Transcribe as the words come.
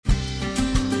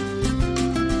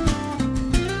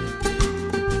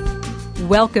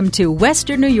Welcome to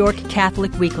Western New York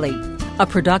Catholic Weekly, a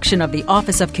production of the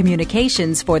Office of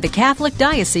Communications for the Catholic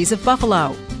Diocese of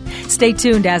Buffalo. Stay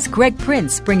tuned as Greg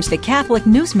Prince brings the Catholic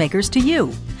newsmakers to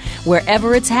you.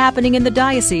 Wherever it's happening in the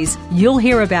diocese, you'll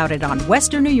hear about it on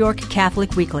Western New York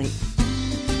Catholic Weekly.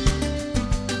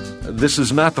 This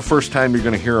is not the first time you're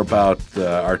going to hear about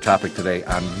our topic today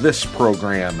on this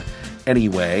program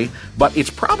anyway, but it's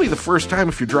probably the first time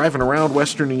if you're driving around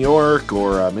Western New York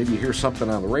or maybe you hear something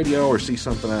on the radio or see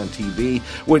something on TV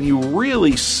when you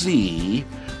really see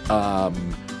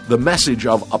the message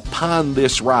of "Upon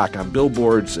this rock" on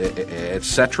billboards,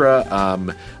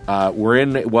 etc. We're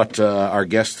in what our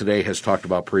guest today has talked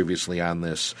about previously on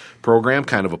this program,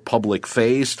 kind of a public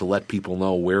phase to let people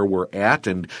know where we're at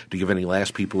and to give any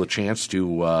last people a chance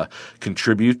to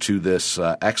contribute to this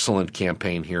excellent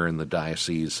campaign here in the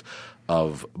Diocese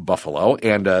of Buffalo.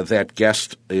 And that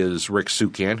guest is Rick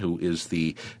Sukan, who is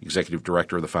the Executive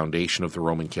Director of the Foundation of the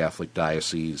Roman Catholic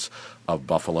Diocese of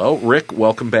Buffalo. Rick,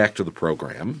 welcome back to the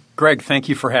program. Greg, thank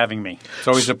you for having me. It's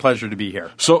always a pleasure to be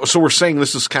here. So we're saying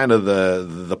this is kind of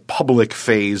the public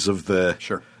phase of the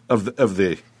of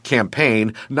the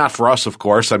campaign. Not for us, of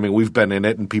course. I mean, we've been in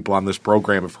it, and people on this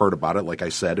program have heard about it. Like I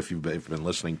said, if you've been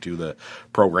listening to the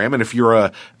program, and if you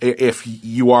are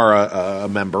a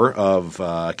member of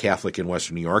Catholic in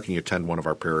Western New York and you attend one of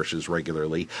our parishes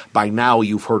regularly, by now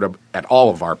you've heard at all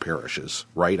of our parishes,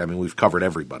 right? I mean, we've covered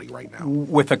everybody right now,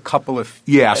 with a couple of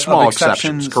small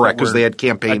exceptions, correct? Because they had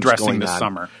campaigns going this on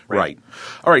summer, right?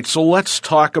 All right, so let's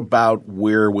talk about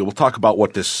we'll talk about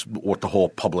what the whole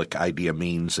public idea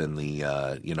means and the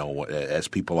as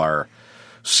people are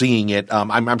seeing it.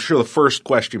 I'm sure the first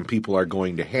question people are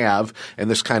going to have, and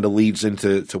this kind of leads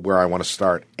into where I want to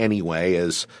start anyway,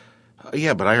 is,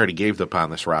 but I already gave the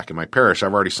Upon This Rock in my parish.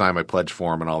 I've already signed my pledge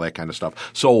form and all that kind of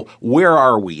stuff. So where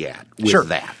are we at with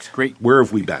that? Great. Where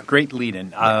have we been? Great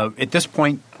lead-in. At this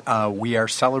point, we are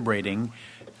celebrating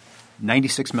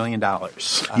 $96 million.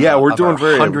 We're doing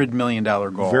very $100 million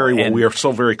goal. Very well. We are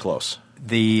so very close.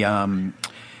 This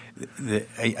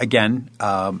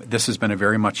has been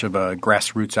very much of a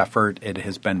grassroots effort. It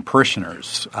has been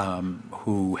parishioners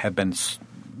who have been,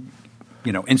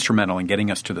 instrumental in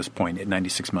getting us to this point at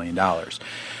 $96 million.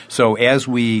 So as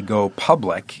we go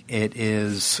public, it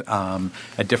is a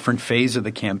different phase of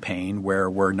the campaign where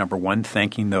we're, number one,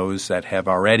 thanking those that have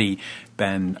already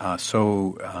been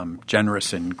so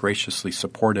generous and graciously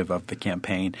supportive of the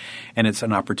campaign. And it's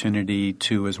an opportunity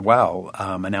to, as well,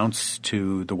 announce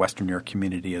to the Western New York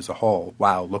community as a whole,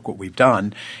 wow, look what we've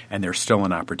done, and there's still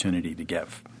an opportunity to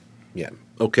give. Yeah.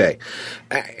 Okay.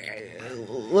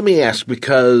 Let me ask,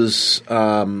 because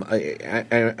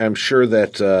I'm sure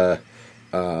that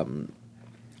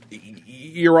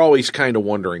you're always kind of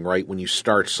wondering, right, when you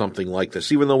start something like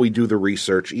this, even though we do the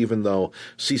research, even though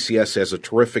CCS has a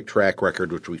terrific track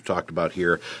record, which we've talked about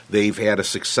here, they've had a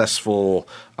successful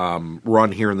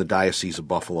run here in the Diocese of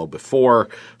Buffalo before,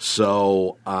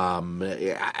 so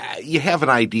you have an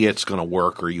idea it's going to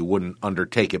work or you wouldn't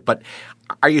undertake it. But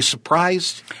are you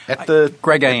surprised at the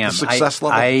Greg, I am. The success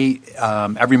level?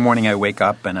 Every morning I wake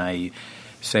up and I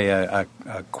say a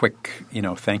quick,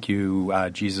 thank you,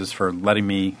 Jesus, for letting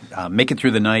me make it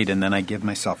through the night, and then I give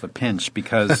myself a pinch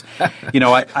because,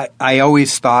 I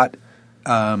always thought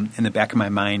in the back of my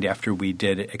mind after we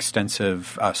did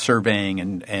extensive surveying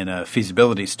and a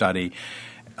feasibility study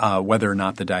whether or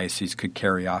not the diocese could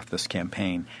carry off this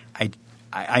campaign.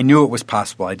 I knew it was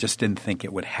possible. I just didn't think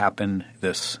it would happen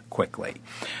this quickly.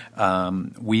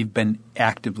 We've been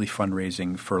actively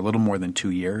fundraising for a little more than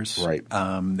 2 years. Right.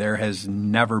 There has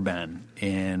never been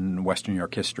in Western New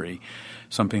York history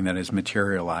something that has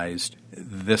materialized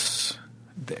that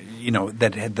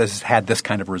has had this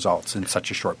kind of results in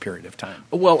such a short period of time.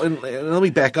 Well, and let me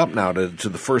back up now to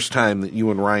the first time that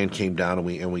you and Ryan came down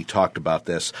and we talked about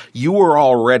this. You were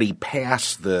already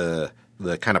past the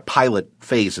kind of pilot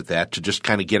phase at that to just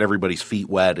kind of get everybody's feet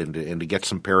wet and to get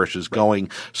some parishes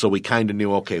going. So we kind of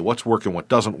knew, okay, what's working, what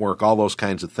doesn't work, all those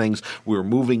kinds of things. We were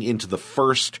moving into the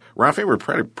first round. We were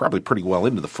probably pretty well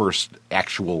into the first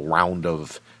actual round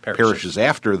of parishes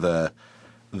after the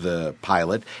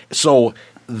pilot. So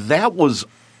that was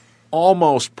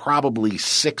almost probably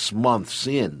 6 months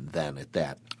in then at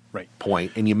that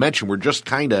point. And you mentioned we're just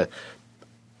kind of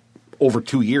over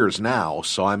 2 years now.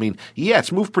 So, I mean,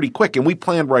 it's moved pretty quick, and we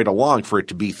planned right along for it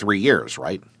to be 3 years,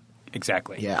 right?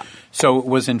 Exactly. Yeah. So it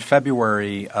was in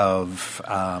February of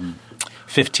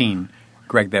 15,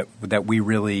 Greg, that we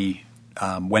really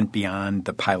went beyond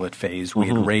the pilot phase. We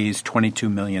had raised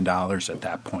 $22 million at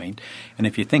that point. And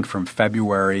if you think from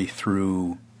February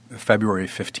 15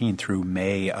 through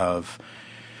May of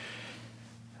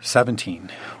 17.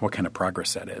 What kind of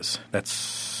progress that is?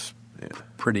 That's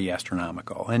pretty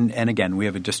astronomical. And again, we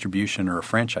have a distribution or a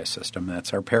franchise system.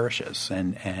 That's our parishes.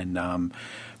 And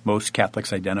most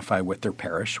Catholics identify with their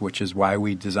parish, which is why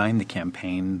we designed the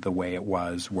campaign the way it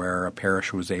was, where a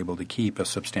parish was able to keep a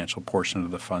substantial portion of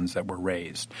the funds that were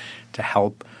raised to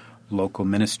help local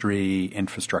ministry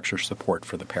infrastructure support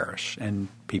for the parish. And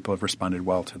people have responded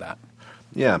well to that.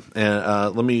 Yeah,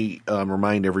 and let me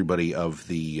remind everybody of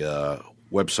the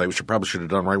website, which I probably should have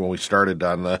done right when we started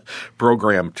on the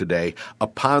program today.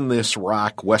 Upon This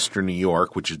Rock, Western New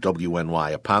York, which is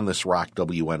WNY,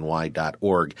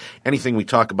 uponthisrock.wny.org. Anything we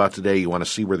talk about today, you want to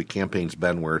see where the campaign's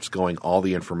been, where it's going, all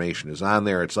the information is on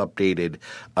there. It's updated.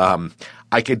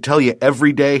 I could tell you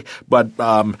every day, but,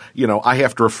 I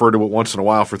have to refer to it once in a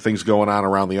while for things going on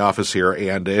around the office here,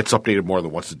 and it's updated more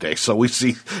than once a day. So we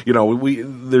see,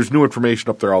 there's new information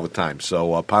up there all the time.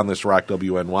 So Upon This Rock,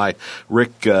 WNY.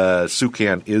 Rick Sukan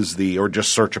is or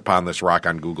just search Upon This Rock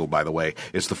on Google, by the way.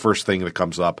 It's the first thing that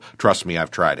comes up. Trust me,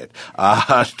 I've tried it.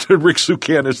 Rick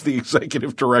Sukan is the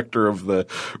executive director of the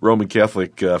Roman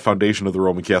Catholic Foundation of the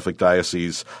Roman Catholic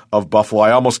Diocese of Buffalo.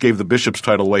 I almost gave the bishop's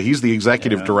title away. He's the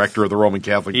executive director of the Roman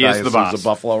Catholic Diocese of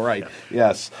Buffalo, right?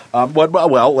 Yeah. Yes.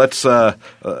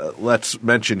 Let's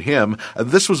mention him.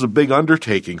 This was a big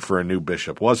undertaking for a new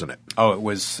bishop, wasn't it? Oh, it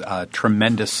was a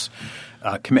tremendous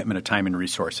commitment of time and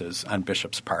resources on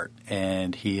Bishop's part,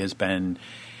 and he has been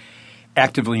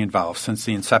actively involved since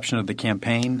the inception of the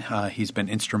campaign. He's been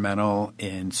instrumental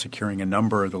in securing a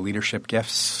number of the leadership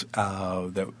gifts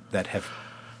that have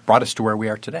brought us to where we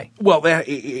are today. Well,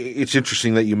 it's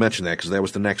interesting that you mentioned that, because that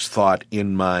was the next thought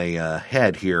in my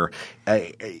head here.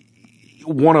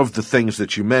 One of the things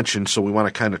that you mentioned, so we want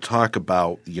to kind of talk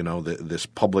about, this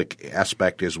public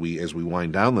aspect as we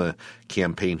wind down the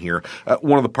campaign here.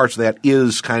 One of the parts of that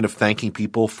is kind of thanking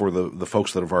people for the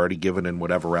folks that have already given and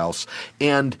whatever else.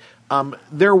 And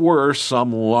there were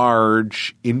some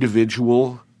large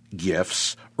individual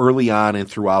gifts early on and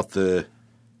throughout the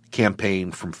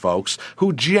campaign from folks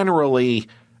who generally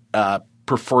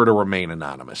prefer to remain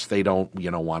anonymous. They don't,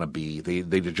 want to be.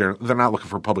 They're not looking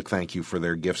for a public thank you for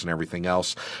their gifts and everything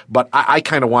else. But I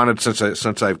kind of wanted,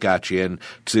 since I've got you in,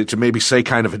 to maybe say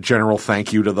kind of a general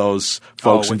thank you to those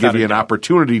folks and give you an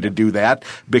opportunity to do that,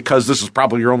 because this is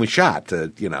probably your only shot to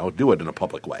do it in a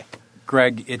public way.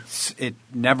 Greg, it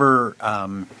never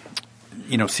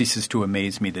ceases to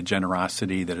amaze me, the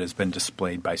generosity that has been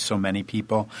displayed by so many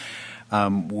people.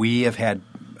 We have had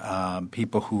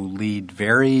people who lead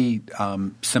very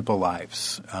simple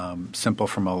lives, simple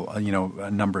from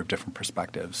a number of different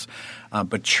perspectives,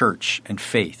 but church and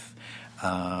faith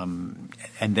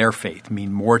and their faith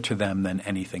mean more to them than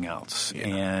anything else. Yeah.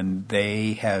 And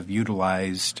they have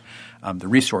utilized the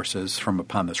resources from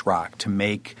Upon This Rock to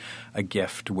make a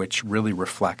gift which really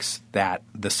reflects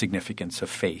the significance of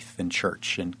faith in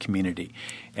church and community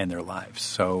and their lives.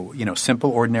 So,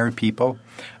 simple, ordinary people.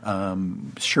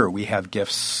 Sure, we have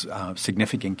gifts,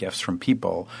 significant gifts from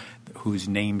people whose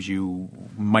names you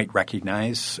might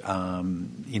recognize, out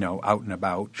and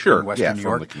about in Western New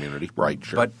York. From the community, right?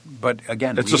 Sure. But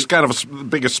again, it's just kind of the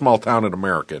biggest small town in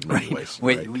America in many ways.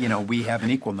 We have an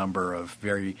equal number of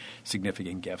very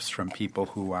significant gifts from people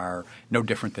who are no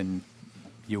different than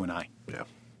you and I. Yeah.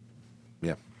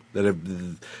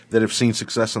 That have seen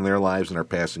success in their lives and are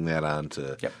passing that on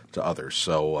to others.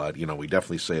 So, we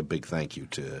definitely say a big thank you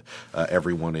to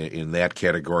everyone in that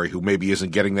category who maybe isn't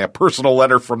getting that personal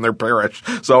letter from their parish.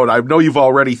 So I know you've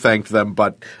already thanked them,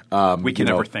 but we can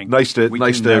never thank them. Nice to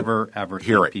never, ever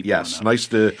hear it. Yes, enough. Nice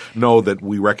to know that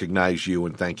we recognize you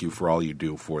and thank you for all you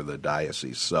do for the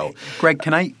diocese. So, Greg,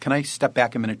 can I step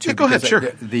back a minute too? Yeah, go ahead. Sure.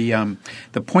 The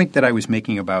point that I was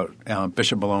making about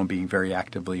Bishop Malone being very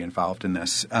actively involved in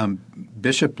this.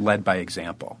 Bishop led by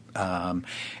example.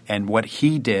 And what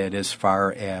he did as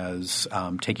far as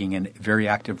taking a very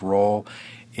active role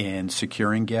in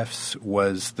securing gifts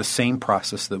was the same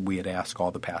process that we had asked all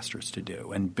the pastors to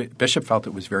do. And Bishop felt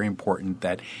it was very important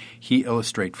that he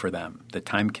illustrate for them the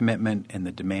time commitment and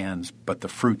the demands, but the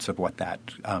fruits of what that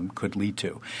could lead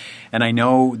to. And I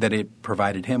know that it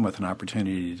provided him with an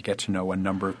opportunity to get to know a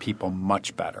number of people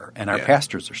much better. And our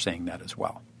pastors are saying that as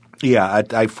well. Yeah,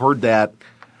 I've heard that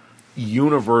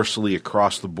universally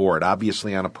across the board.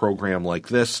 Obviously, on a program like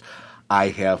this, I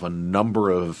have a number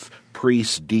of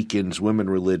priests, deacons, women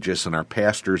religious, and our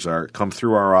pastors come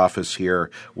through our office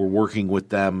here. We're working with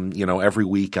them, every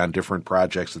week on different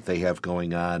projects that they have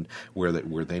going on where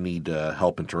they need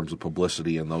help in terms of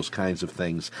publicity and those kinds of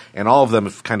things. And all of them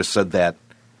have kind of said that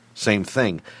same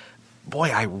thing. Boy,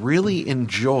 I really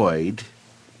enjoyed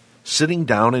sitting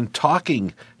down and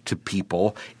talking to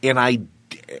people, and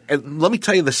and let me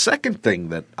tell you the second thing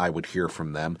that I would hear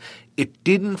from them, it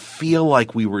didn't feel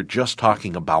like we were just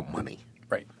talking about money.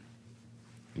 Right.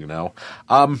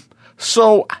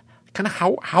 So kind of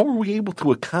how are we able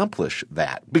to accomplish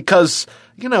that? Because,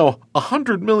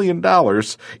 $100 million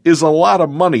is a lot of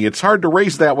money. It's hard to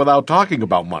raise that without talking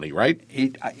about money, right?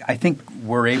 I think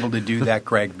we're able to do that,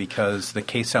 Greg, because the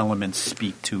case elements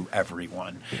speak to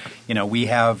everyone. We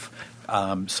have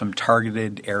some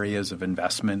targeted areas of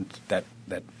investment that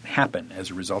happen as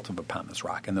a result of Upon This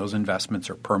Rock, and those investments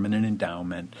are permanent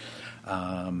endowment,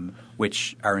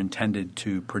 which are intended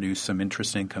to produce some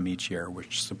interest income each year,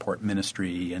 which support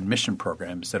ministry and mission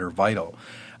programs that are vital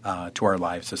to our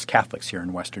lives as Catholics here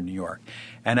in Western New York.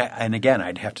 And again,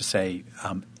 I'd have to say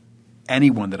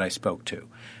anyone that I spoke to,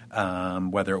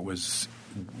 whether it was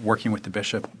working with the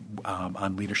bishop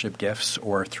on leadership gifts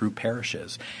or through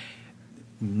parishes,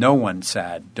 no one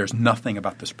said there's nothing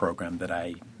about this program that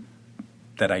I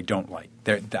don't like.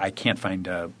 I can't find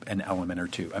an element or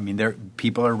two. I mean,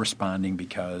 people are responding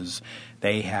because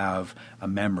they have a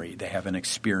memory, they have an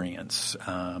experience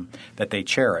that they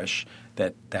cherish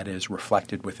that is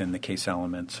reflected within the case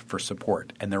elements for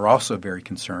support. And they're also very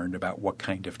concerned about what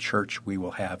kind of church we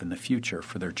will have in the future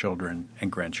for their children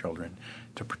and grandchildren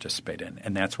to participate in.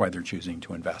 And that's why they're choosing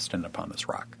to invest in Upon This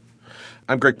Rock.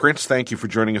 I'm Greg Prince. Thank you for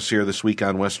joining us here this week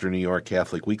on Western New York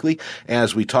Catholic Weekly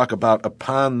as we talk about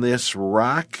Upon This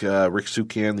Rock. Rick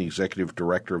Sukan, the executive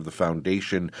director of the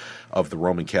Foundation of the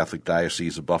Roman Catholic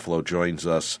Diocese of Buffalo, joins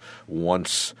us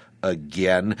once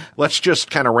again. Let's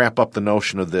just kind of wrap up the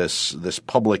notion of this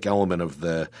public element of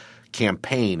the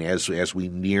campaign as we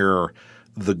near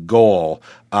the goal.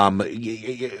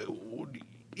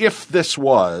 If this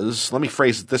was, let me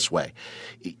phrase it this way,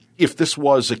 if this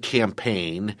was a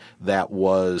campaign that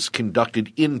was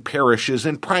conducted in parishes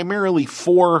and primarily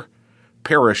for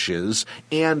parishes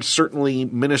and certainly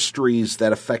ministries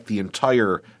that affect the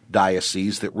entire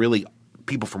diocese that really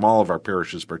people from all of our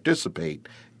parishes participate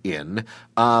in,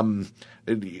 what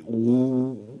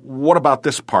about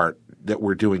this part that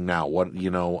we're doing now? What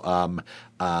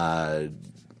why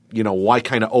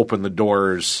kind of open the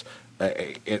doors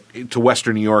to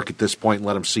Western New York at this point and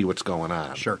let them see what's going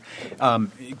on? Sure.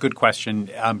 Good question.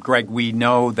 Greg, we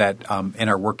know that in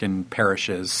our work in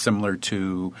parishes, similar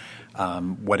to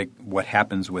what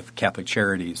happens with Catholic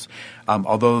Charities,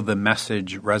 although the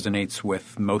message resonates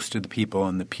with most of the people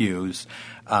in the pews,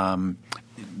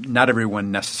 not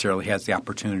everyone necessarily has the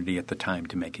opportunity at the time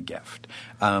to make a gift.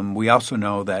 We also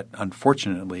know that,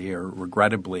 unfortunately or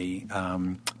regrettably,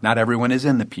 not everyone is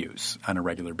in the pews on a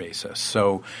regular basis.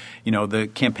 So, the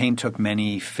campaign took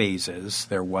many phases.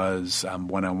 There was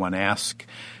one-on-one ask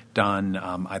done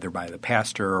either by the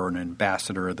pastor or an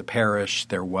ambassador of the parish.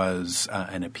 There was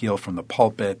an appeal from the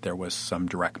pulpit. There was some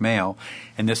direct mail.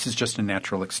 And this is just a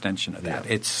natural extension of that.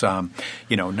 Yeah. It's,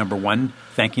 number one,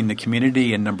 thanking the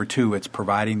community, and number two, it's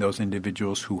providing those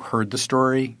individuals who heard the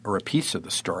story or a piece of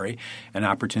the story an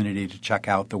opportunity to check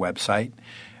out the website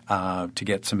to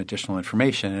get some additional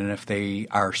information. And if they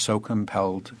are so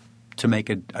compelled, to make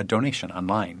a donation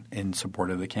online in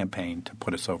support of the campaign to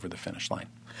put us over the finish line.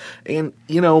 And,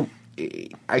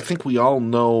 I think we all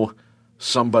know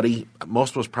somebody,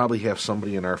 most of us probably have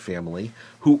somebody in our family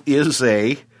who is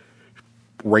a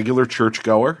regular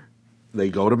churchgoer. They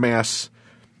go to Mass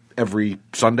every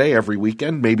Sunday, every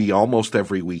weekend, maybe almost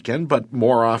every weekend, but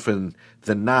more often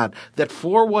than not, that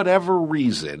for whatever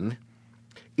reason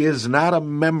is not a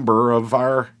member of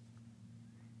one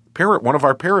of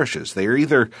our parishes. They're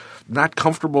either not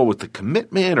comfortable with the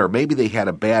commitment, or maybe they had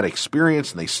a bad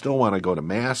experience and they still want to go to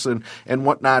Mass and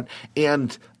whatnot.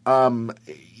 And,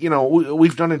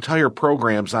 we've done entire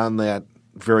programs on that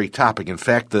very topic. In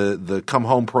fact, the Come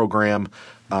Home program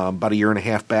about a year and a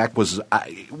half back was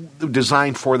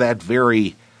designed for that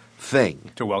very thing.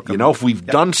 To welcome. If we've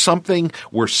done something,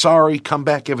 we're sorry, come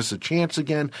back, give us a chance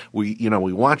again. We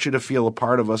want you to feel a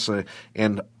part of us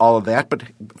and all of that, but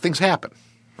things happen.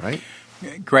 Right,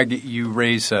 Greg, you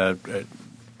raise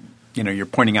you're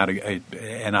pointing out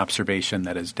an observation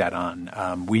that is dead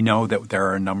on. We know that there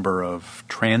are a number of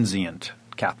transient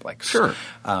Catholics. Sure.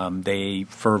 They,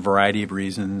 for a variety of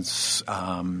reasons,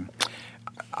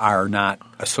 are not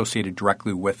associated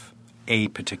directly with a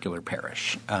particular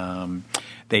parish.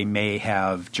 They may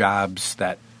have jobs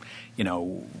that,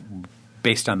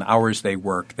 based on the hours they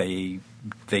work, they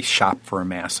shop for a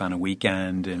Mass on a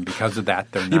weekend, and because of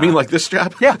that, they're not. You mean like this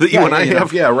job? Yeah. That you and I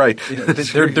have? Yeah, right.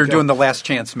 They're doing the last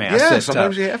chance Mass. Yeah,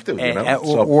 sometimes you have to.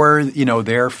 Or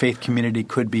their faith community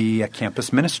could be a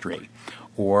campus ministry,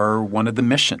 or one of the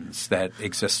missions that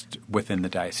exist within the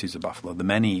Diocese of Buffalo, the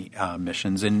many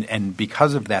missions. And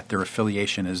because of that, their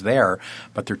affiliation is there,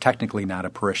 but they're technically not a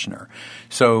parishioner.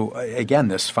 So again,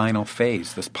 this final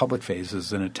phase, this public phase,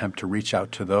 is an attempt to reach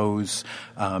out to those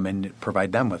and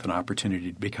provide them with an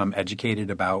opportunity to become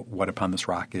educated about what Upon This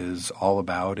Rock is all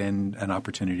about and an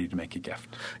opportunity to make a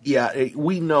gift. Yeah,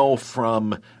 we know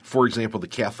from, for example, the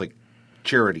Catholic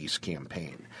Charities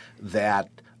campaign that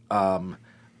the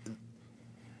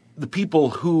people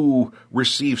who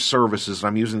receive services, and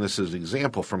I'm using this as an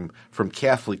example from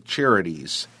Catholic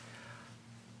Charities,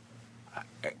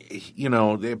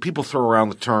 people throw around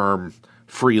the term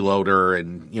freeloader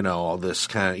and, all this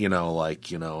kind of, and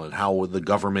how the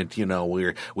government,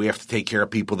 we have to take care of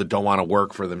people that don't want to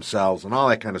work for themselves and all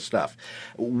that kind of stuff.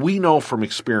 We know from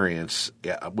experience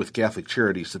with Catholic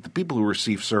Charities that the people who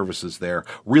receive services there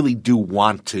really do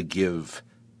want to give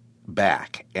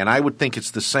back. And I would think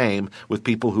it's the same with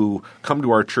people who come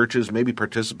to our churches, maybe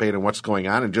participate in what's going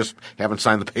on and just haven't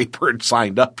signed the paper and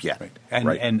signed up yet.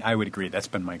 Right. And I would agree. That's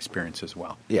been my experience as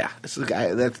well. Yeah. This is the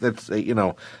guy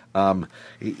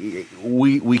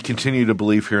we continue to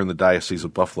believe here in the Diocese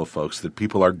of Buffalo, folks, that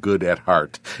people are good at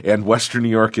heart. And Western New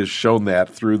York has shown that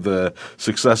through the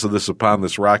success of this Upon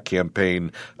This Rock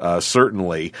campaign,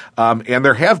 certainly. And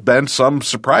there have been some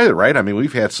surprises, right? I mean,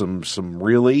 we've had some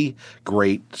really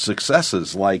great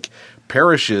successes, like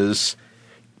parishes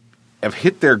have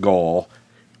hit their goal,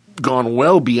 gone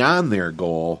well beyond their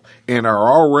goal, and are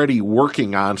already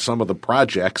working on some of the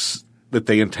projects that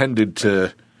they intended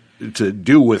to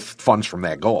do with funds from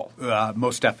that goal.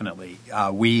 Most definitely.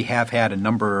 We have had a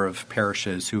number of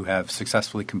parishes who have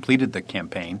successfully completed the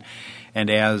campaign, and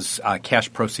as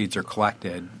cash proceeds are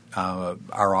collected,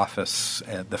 our office,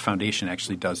 the foundation,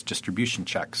 actually does distribution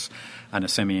checks on a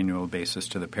semi-annual basis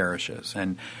to the parishes.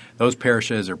 And those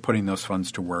parishes are putting those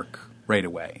funds to work right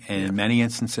away. And in many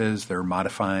instances, they're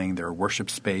modifying their worship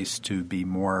space to be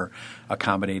more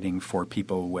accommodating for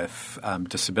people with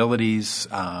disabilities.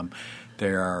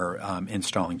 They're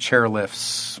installing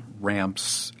chairlifts,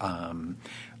 ramps,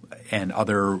 and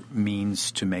other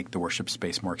means to make the worship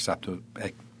space more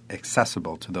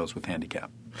accessible to those with handicap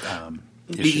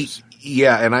issues.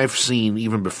 Yeah, and I've seen,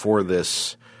 even before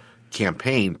this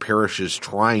campaign, parishes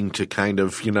trying to kind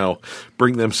of,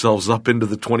 bring themselves up into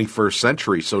the 21st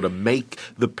century. So to make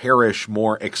the parish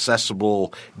more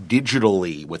accessible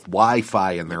digitally with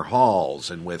Wi-Fi in their halls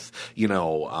and with,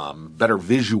 better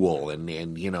visual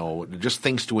and just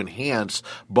things to enhance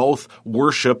both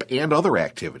worship and other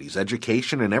activities,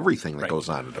 education and everything that goes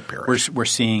on at a parish. We're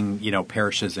seeing,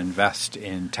 parishes invest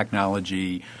in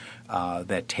technology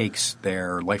that takes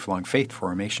their lifelong faith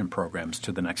formation programs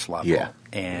to the next level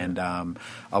and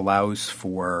allows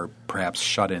for perhaps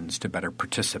shut-ins to better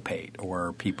participate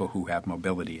or people who have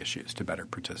mobility issues to better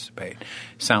participate.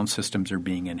 Sound systems are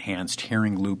being enhanced.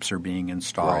 Hearing loops are being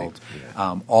installed.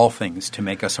 All things to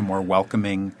make us a more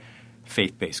welcoming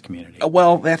faith-based community.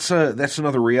 Well, that's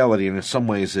another reality, and in some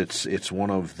ways, it's one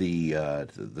of the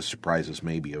surprises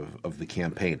maybe of the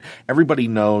campaign. Everybody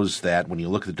knows that when you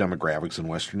look at the demographics in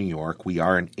Western New York, we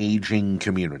are an aging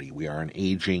community. We are an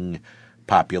aging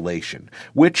population,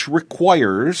 which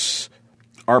requires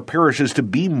our parishes to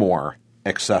be more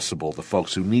accessible to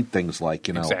folks who need things like,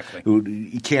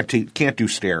 who can't do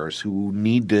stairs, who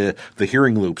need the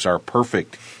hearing loops are a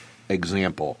perfect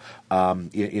example.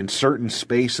 In certain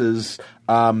spaces,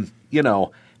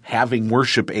 having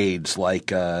worship aids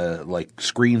like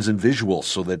screens and visuals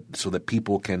so that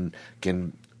people can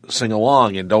sing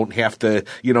along and don't have to,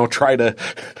 try to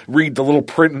read the little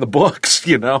print in the books,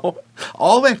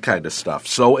 all that kind of stuff.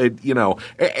 So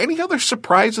any other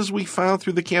surprises we found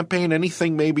through the campaign?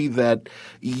 Anything maybe that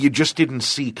you just didn't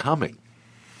see coming?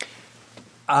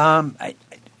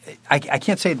 I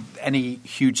can't say any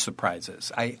huge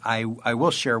surprises. I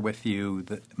will share with you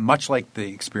that much like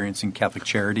the experience in Catholic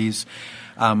Charities,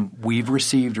 we've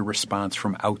received a response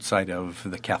from outside of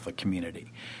the Catholic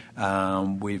community.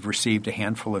 We've received a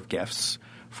handful of gifts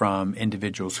from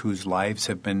individuals whose lives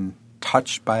have been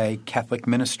touched by Catholic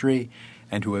ministry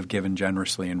and who have given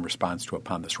generously in response to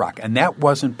Upon This Rock. And that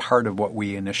wasn't part of what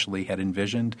we initially had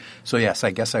envisioned. So, yes,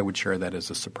 I guess I would share that as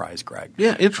a surprise, Greg.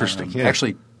 Yeah, interesting.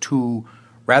 Actually, two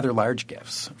rather large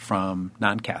gifts from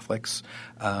non-Catholics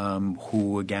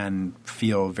who, again,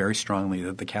 feel very strongly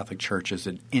that the Catholic Church is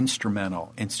an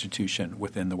instrumental institution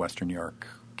within the Western New York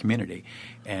community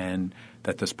and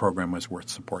that this program was worth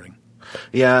supporting.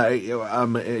 Yeah,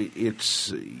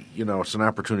 it's it's an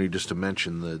opportunity just to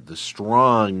mention the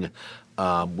strong,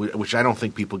 which I don't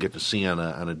think people get to see on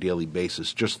a daily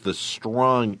basis, just the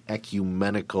strong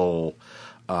ecumenical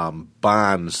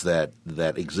bonds that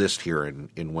exist here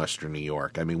in Western New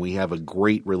York. I mean, we have a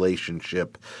great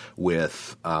relationship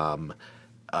with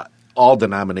all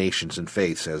denominations and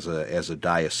faiths as a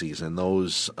diocese, and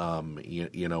those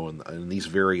and these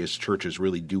various churches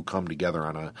really do come together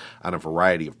on a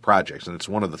variety of projects, and it's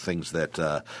one of the things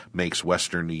that makes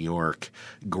Western New York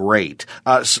great.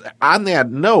 On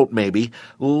that note, maybe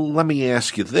let me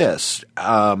ask you this: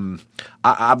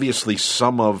 obviously,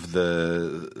 some of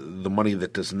the money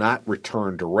that does not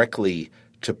return directly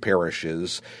to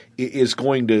parishes is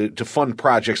going to fund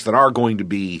projects that are going to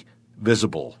be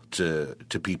visible to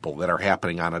people, that are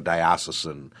happening on a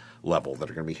diocesan level,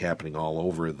 that are going to be happening all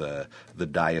over the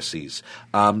diocese.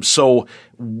 So,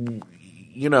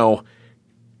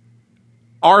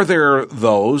 are there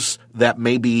those that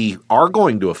maybe are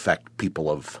going to affect people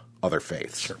of other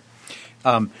faiths? Sure.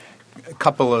 A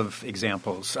couple of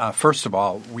examples. First of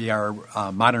all, we are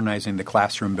modernizing the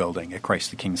classroom building at Christ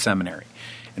the King Seminary.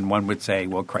 And one would say,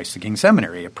 well, Christ the King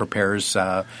Seminary, it prepares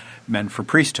men for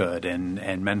priesthood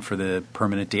and men for the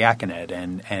permanent diaconate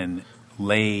and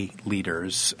lay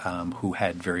leaders who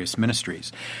had various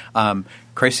ministries.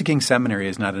 Christ the King Seminary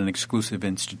is not an exclusive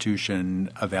institution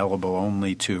available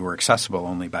only to or accessible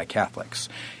only by Catholics.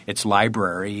 Its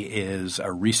library is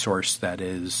a resource that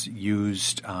is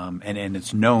used and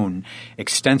it's known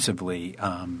extensively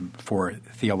for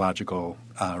theological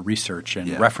research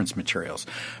and reference materials.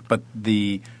 But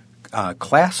the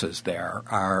classes there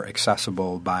are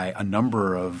accessible by a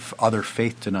number of other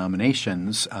faith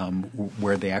denominations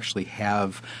where they actually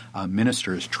have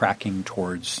ministers tracking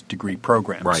towards degree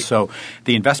programs. Right. So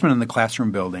the investment in the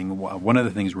classroom building, one of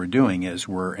the things we're doing is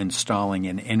we're installing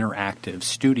an interactive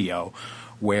studio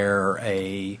where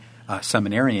a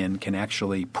seminarian can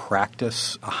actually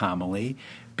practice a homily,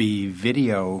 be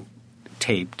video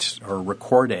taped or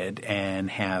recorded, and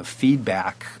have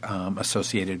feedback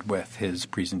associated with his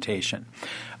presentation.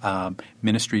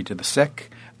 Ministry to the sick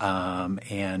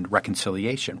and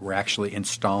reconciliation. We're actually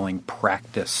installing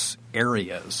practice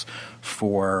areas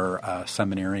for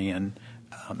seminarian,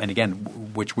 and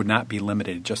again, which would not be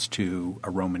limited just to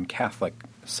a Roman Catholic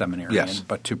seminarian,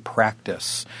 but to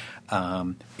practice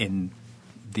in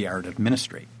the art of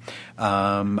ministry.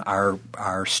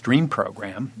 Our stream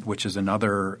program, which is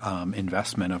another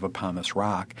investment of Upon This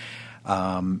Rock,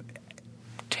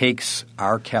 takes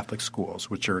our Catholic schools,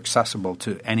 which are accessible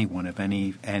to anyone of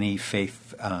any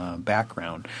faith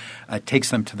background,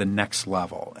 takes them to the next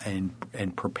level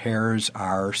and prepares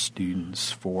our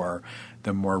students for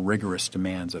the more rigorous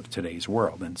demands of today's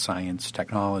world in science,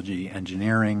 technology,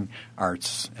 engineering,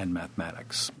 arts, and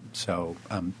mathematics. So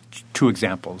two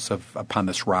examples of Upon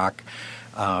This Rock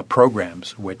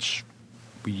programs which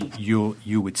you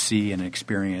would see and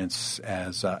experience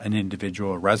as an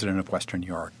individual, a resident of Western New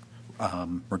York,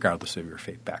 regardless of your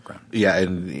faith background. Yeah,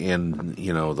 and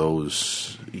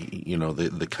those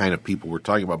the kind of people we're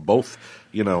talking about, both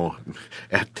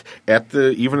at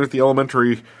the even at the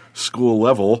elementary school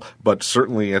level, but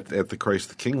certainly at the Christ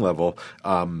the King level,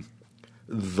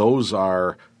 those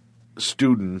are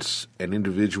students and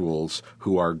individuals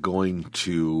who are going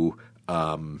to,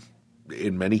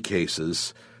 in many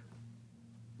cases,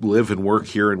 live and work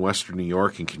here in Western New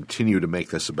York and continue to make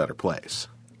this a better place.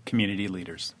 Community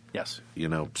leaders, yes.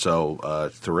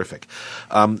 So terrific.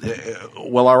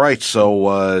 Well, all right.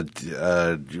 So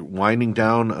winding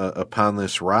down Upon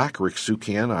This Rock, Rick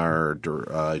Sukan, our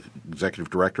executive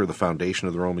director of the Foundation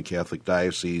of the Roman Catholic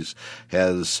Diocese,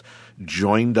 has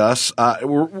joined us.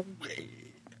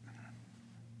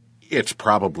 It's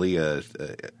probably a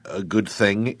good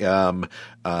thing, but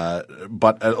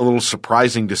a little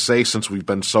surprising to say since we've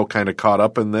been so kind of caught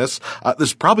up in this. This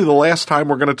is probably the last time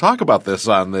we're going to talk about this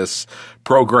on this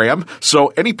program. So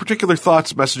any particular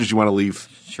thoughts, messages you want to leave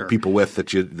people with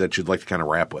that you'd like to kind of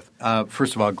wrap with?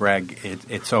 First of all, Greg,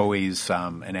 it's always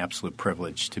an absolute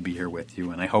privilege to be here with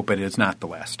you, and I hope it is not the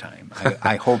last time.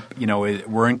 I hope,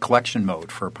 we're in collection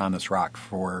mode for Upon This Rock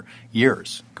for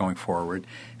years going forward,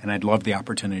 and I'd love the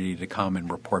opportunity to come and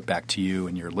report back to you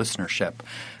and your listenership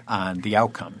on the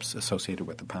outcomes associated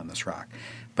with Upon This Rock.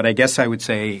 But I guess I would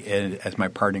say, as my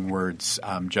parting words,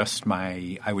 I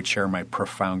would share my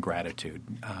profound gratitude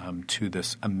to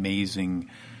this amazing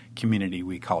community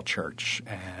we call church,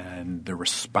 and the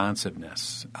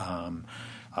responsiveness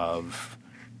of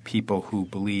people who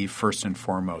believe first and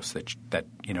foremost that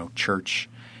church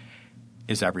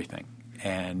is everything,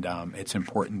 and it's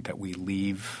important that we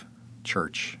leave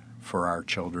church for our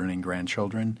children and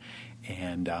grandchildren,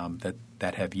 and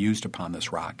that have used Upon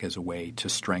This Rock as a way to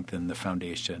strengthen the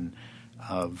foundation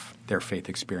of their faith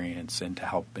experience and to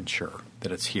help ensure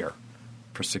that it's here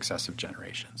for successive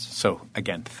generations. So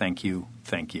again, thank you,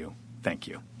 thank you, thank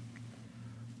you.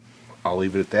 I'll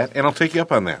leave it at that, and I'll take you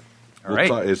up on that. All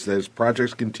right. As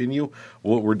projects continue,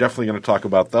 we're definitely going to talk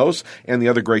about those and the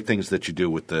other great things that you do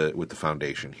with the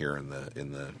foundation here in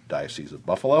the Diocese of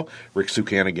Buffalo. Rick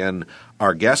Sukan again,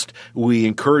 our guest. We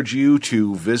encourage you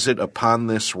to visit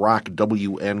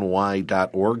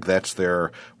UponThisRock.wny.org. That's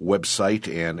their website,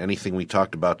 and anything we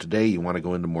talked about today, you want to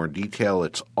go into more detail,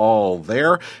 it's all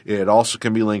there. It also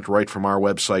can be linked right from our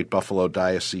website,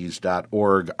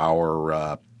 buffalodiocese.org.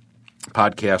 Our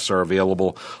podcasts are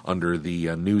available under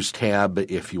the news tab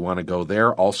if you want to go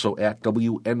there. Also at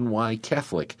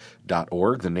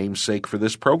WNYCatholic.org, the namesake for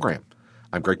this program.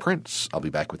 I'm Greg Prince. I'll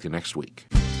be back with you next week.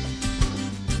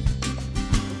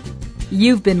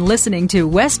 You've been listening to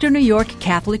Western New York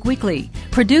Catholic Weekly,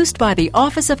 produced by the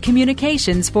Office of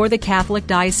Communications for the Catholic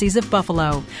Diocese of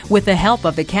Buffalo, with the help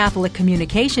of the Catholic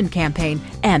Communication Campaign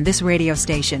and this radio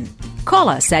station. Call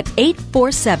us at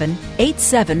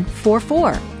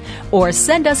 847-8744. Or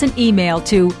send us an email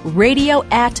to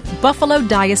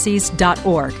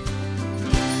radio@buffalodiocese.org.